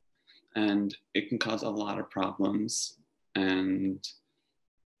it, and it can cause a lot of problems. And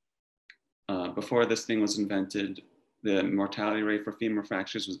before this thing was invented, the mortality rate for femur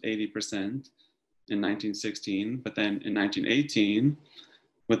fractures was 80% in 1916, but then in 1918,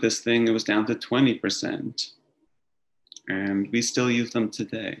 with this thing, it was down to 20%. And we still use them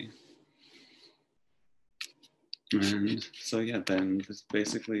today. And so, yeah, then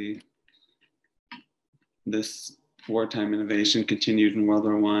this wartime innovation continued in World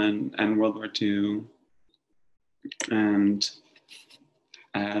War I and World War II. And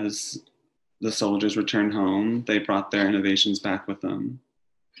as the soldiers returned home, they brought their innovations back with them.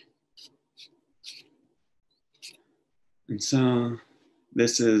 And so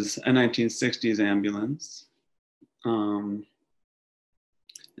this is a 1960s ambulance. And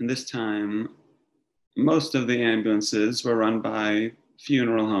this time, most of the ambulances were run by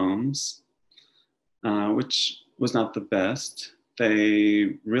funeral homes, which was not the best.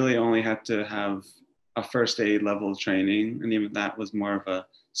 They really only had to have a first aid level training, and even that was more of a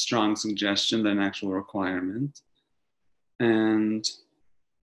strong suggestion than actual requirement. And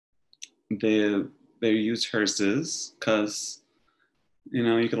they used hearses because, you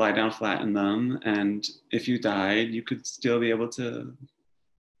know, you could lie down flat in them, and if you died, you could still be able to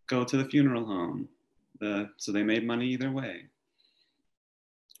go to the funeral home. So they made money either way.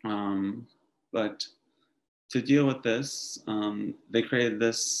 But to deal with this, they created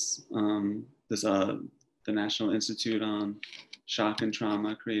the National Institute on Shock and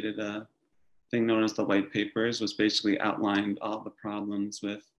Trauma created a thing known as the White Papers, which basically outlined all the problems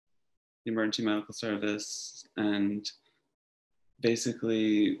with the emergency medical service and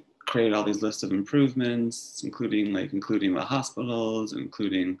basically created all these lists of improvements, including the hospitals,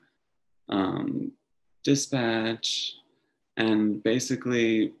 including dispatch, and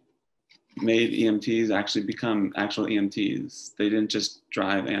basically made EMTs actually become actual EMTs. They didn't just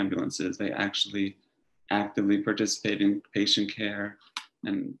drive ambulances, they actually actively participate in patient care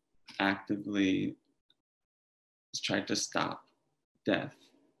and actively tried to stop death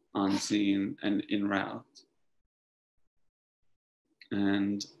on scene and en route.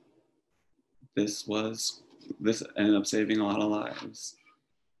 And this ended up saving a lot of lives,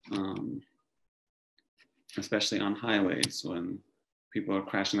 especially on highways when people are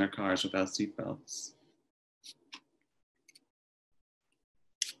crashing their cars without seatbelts.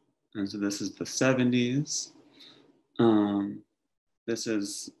 And so this is the 70s. This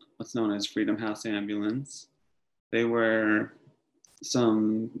is what's known as Freedom House Ambulance. They were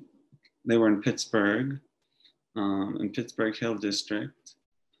in Pittsburgh, in Pittsburgh Hill District.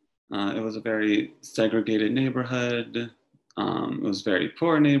 It was a very segregated neighborhood. It was a very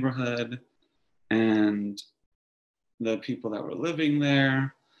poor neighborhood. And the people that were living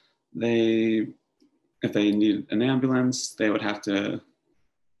there, if they needed an ambulance, they would have to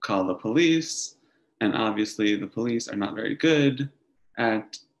call the police. And obviously the police are not very good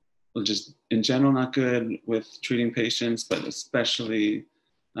at, well, just in general, not good with treating patients, but especially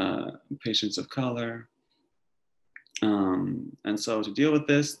patients of color. And so to deal with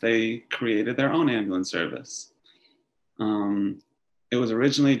this, they created their own ambulance service. It was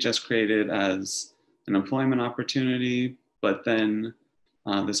originally just created as an employment opportunity, but then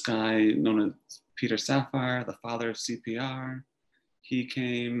this guy known as Peter Safire, the father of CPR, he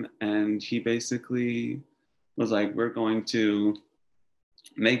came and he basically was like, we're going to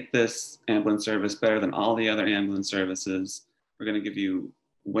make this ambulance service better than all the other ambulance services. We're going to give you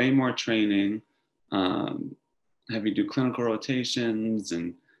way more training, have you do clinical rotations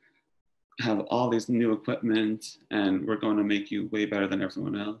and have all these new equipment, and we're going to make you way better than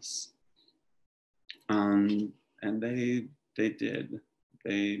everyone else. And they did.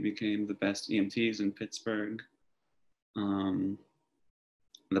 They became the best EMTs in Pittsburgh. The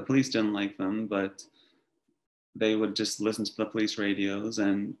police didn't like them, but they would just listen to the police radios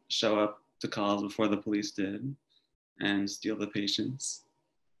and show up to calls before the police did and steal the patients.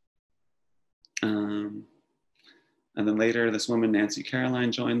 And then later, this woman, Nancy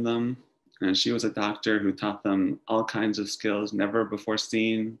Caroline, joined them. And she was a doctor who taught them all kinds of skills never before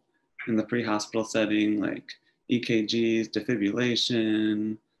seen in the pre-hospital setting, like EKGs,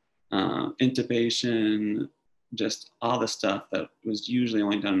 defibrillation, intubation, just all the stuff that was usually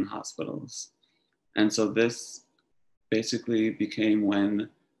only done in hospitals. And so this basically became when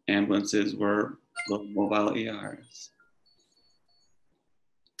ambulances were mobile ERs.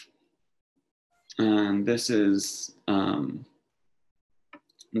 And this is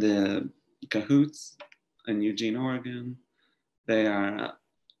the Cahoots in Eugene, Oregon. They are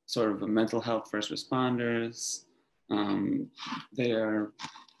sort of a mental health first responders. They are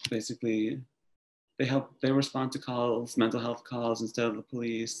basically, they respond to calls, mental health calls instead of the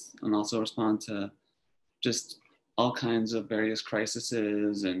police, and also respond to just all kinds of various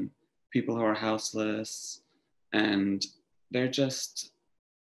crises and people who are houseless. And they're just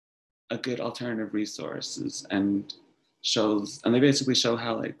a good alternative resources and they basically show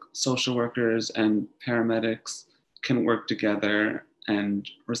how like social workers and paramedics can work together and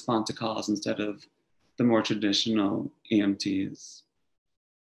respond to calls instead of the more traditional EMTs.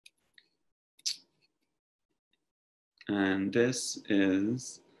 And this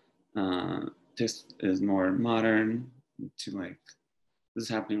is more modern to like, this is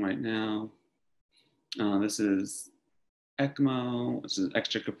happening right now. This is ECMO, which is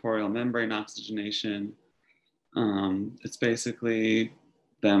extracorporeal membrane oxygenation. It's basically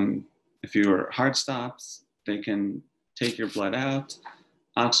them, if your heart stops, they can take your blood out,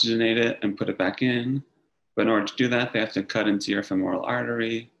 oxygenate it, and put it back in. But in order to do that, they have to cut into your femoral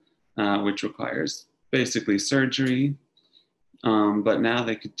artery, which requires basically surgery. But now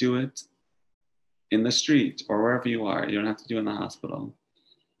they could do it in the street or wherever you are. You don't have to do it in the hospital.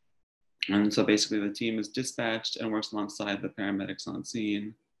 And so basically the team is dispatched and works alongside the paramedics on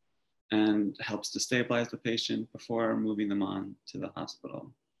scene and helps to stabilize the patient before moving them on to the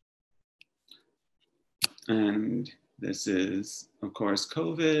hospital. And this is, of course,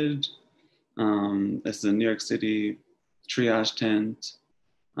 COVID. This is a New York City triage tent.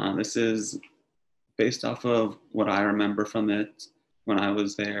 This is based off of what I remember from it when I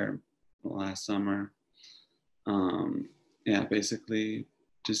was there last summer. Yeah, basically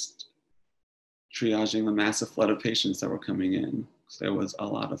just triaging the massive flood of patients that were coming in. So there was a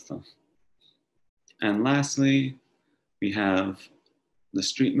lot of them. And lastly, we have the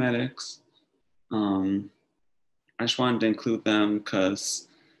street medics. I just wanted to include them because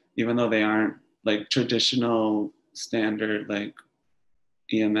even though they aren't like traditional standard like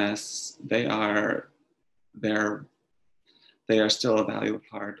EMS, they are still a valuable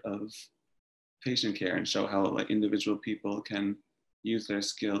part of patient care and show how like individual people can use their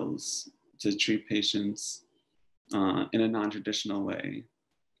skills to treat patients in a non-traditional way.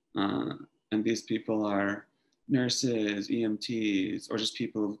 And these people are nurses, EMTs, or just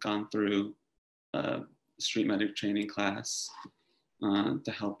people who've gone through a street medic training class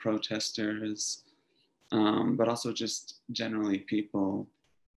to help protesters, but also just generally people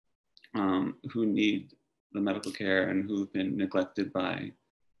who need the medical care and who've been neglected by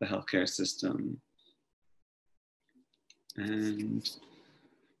the healthcare system. And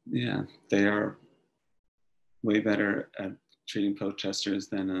yeah, they are way better at treating protesters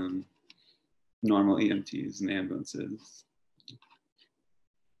than normal EMTs and ambulances.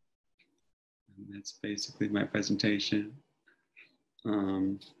 And that's basically my presentation.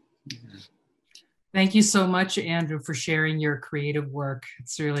 Yeah. Thank you so much, Andrew, for sharing your creative work.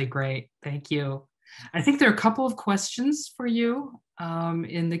 It's really great. Thank you. I think there are a couple of questions for you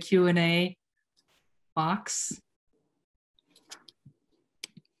in the Q&A box.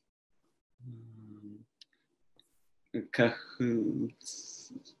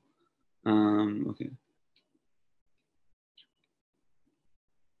 Cahoots. Okay.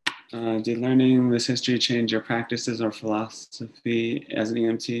 Did learning this history change your practices or philosophy as an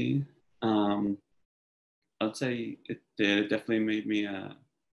EMT? I'd say it did. It definitely made me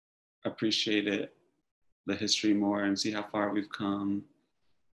appreciate it, the history more, and see how far we've come.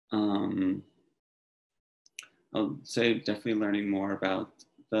 I'll say definitely learning more about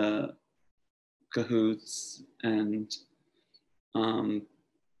the cahoots and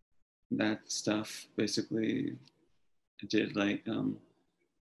that stuff basically did like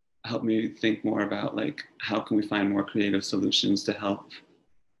help me think more about like how can we find more creative solutions to help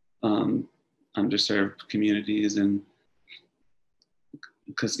underserved communities. And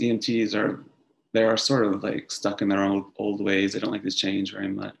because EMTs are sort of like stuck in their old ways. They don't like to change very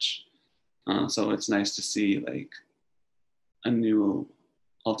much. So it's nice to see like a new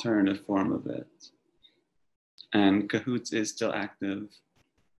alternative form of it. And Cahoots is still active,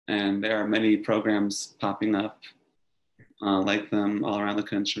 and there are many programs popping up like them all around the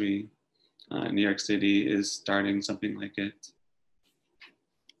country. New York City is starting something like it.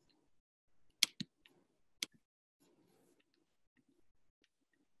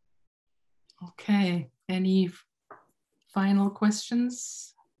 Okay, any final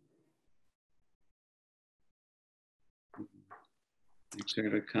questions? Make sure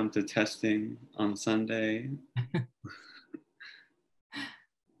to come to testing on Sunday.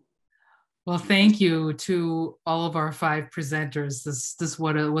 Well, thank you to all of our 5 presenters. This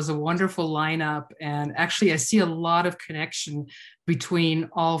was a wonderful lineup, and actually I see a lot of connection between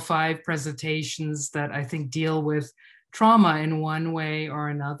all 5 presentations that I think deal with trauma in one way or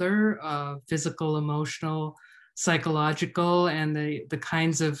another, physical, emotional, psychological, and the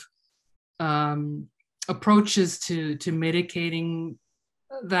kinds of approaches to mitigating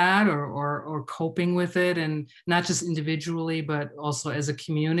that or coping with it, and not just individually but also as a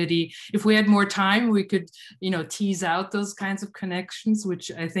community. If we had more time, we could tease out those kinds of connections,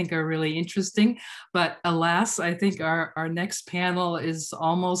 which I think are really interesting. But alas, I think our next panel is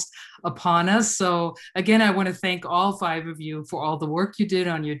almost upon us. So again, I want to thank all 5 of you for all the work you did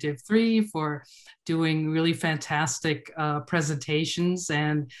on your Div 3, for doing really fantastic presentations,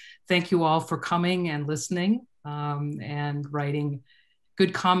 and thank you all for coming and listening and writing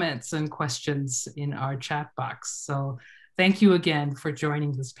good comments and questions in our chat box. So thank you again for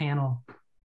joining this panel.